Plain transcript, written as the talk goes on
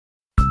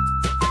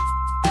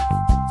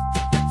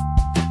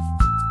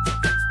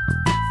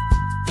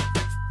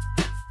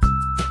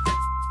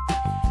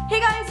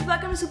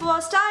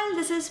SuperWowStyle,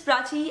 this is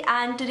Prachi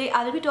and today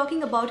I will be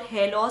talking about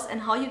hair loss and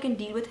how you can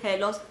deal with hair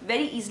loss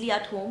very easily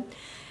at home.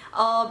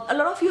 A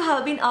lot of you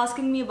have been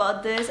asking me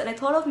about this and I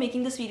thought of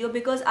making this video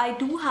because I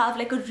do have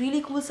like a really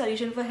cool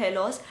solution for hair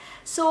loss.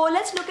 So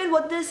let's look at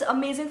what this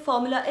amazing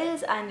formula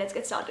is and let's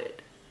get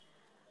started.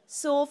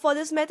 So for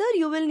this method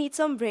you will need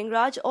some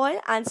Bhringraj oil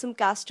and some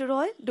castor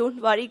oil.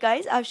 Don't worry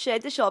guys, I've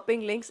shared the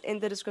shopping links in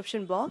the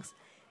description box.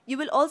 You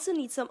will also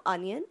need some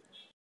onion.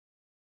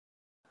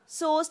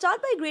 So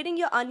start by grating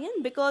your onion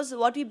because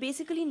what we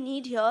basically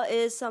need here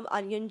is some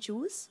onion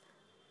juice.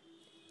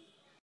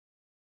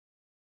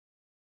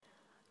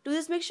 To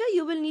this mixture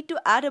you will need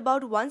to add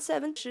about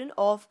 1/7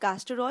 of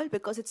castor oil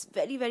because it's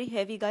very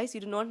heavy guys.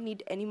 You do not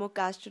need any more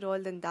castor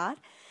oil than that.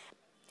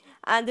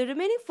 And the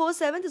remaining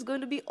 4/7 is going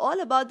to be all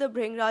about the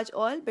Bhringraj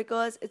oil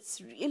because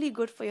it's really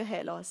good for your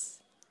hair loss.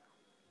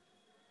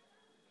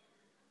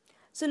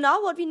 So now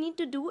what we need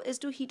to do is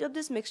to heat up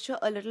this mixture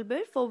a little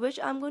bit, for which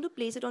I'm going to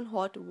place it on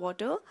hot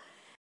water.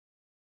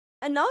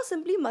 And now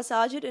simply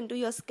massage it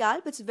into your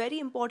scalp. It's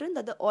very important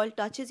that the oil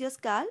touches your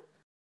scalp.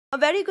 A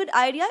very good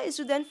idea is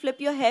to then flip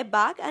your hair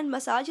back and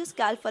massage your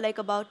scalp for like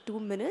about 2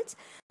 minutes.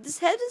 This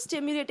helps in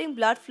stimulating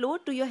blood flow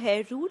to your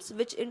hair roots,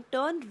 which in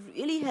turn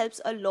really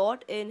helps a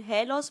lot in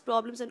hair loss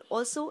problems and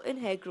also in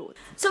hair growth.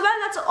 So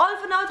well, that's all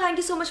for now.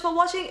 Thank you so much for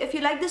watching. If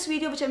you like this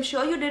video, which I'm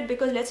sure you did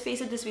because let's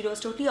face it, this video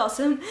is totally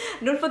awesome,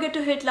 don't forget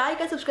to hit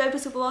like and subscribe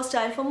to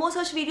SuperWowStyle for more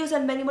such videos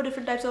and many more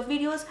different types of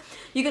videos.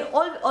 You can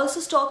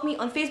also stalk me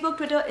on Facebook,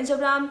 Twitter,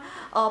 Instagram,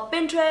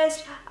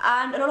 Pinterest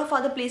and a lot of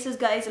other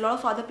places guys, a lot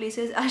of other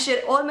places. I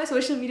share all my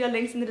social media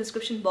links in the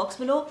description box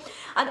below.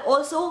 And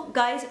also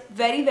guys,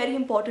 very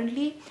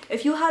importantly,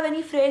 if you have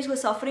any friends who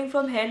are suffering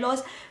from hair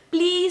loss,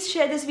 please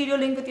share this video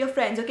link with your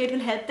friends, okay? It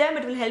will help them,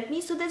 it will help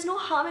me. So there's no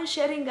harm in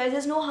sharing guys,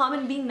 there's no harm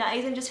in being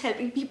nice and just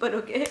helping people,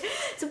 okay?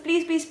 So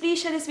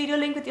please share this video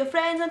link with your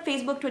friends on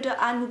Facebook, Twitter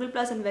and Google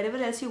Plus and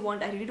wherever else you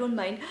want. I really don't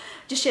mind,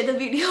 just share the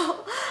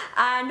video.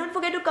 And don't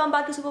forget to come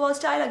back to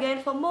SuperWowStyle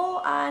again for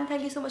more. And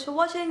thank you so much for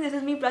watching. This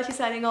is me Prachi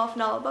signing off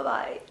now. Bye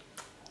bye.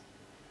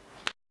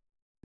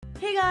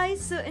 Hey guys,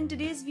 so in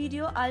today's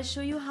video I'll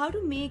show you how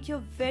to make your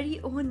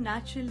very own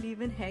natural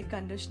leave-in hair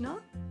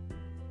conditioner.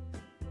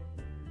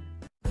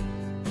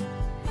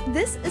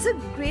 This is a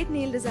great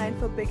nail design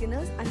for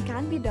beginners and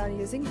can be done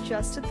using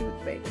just a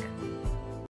toothpick.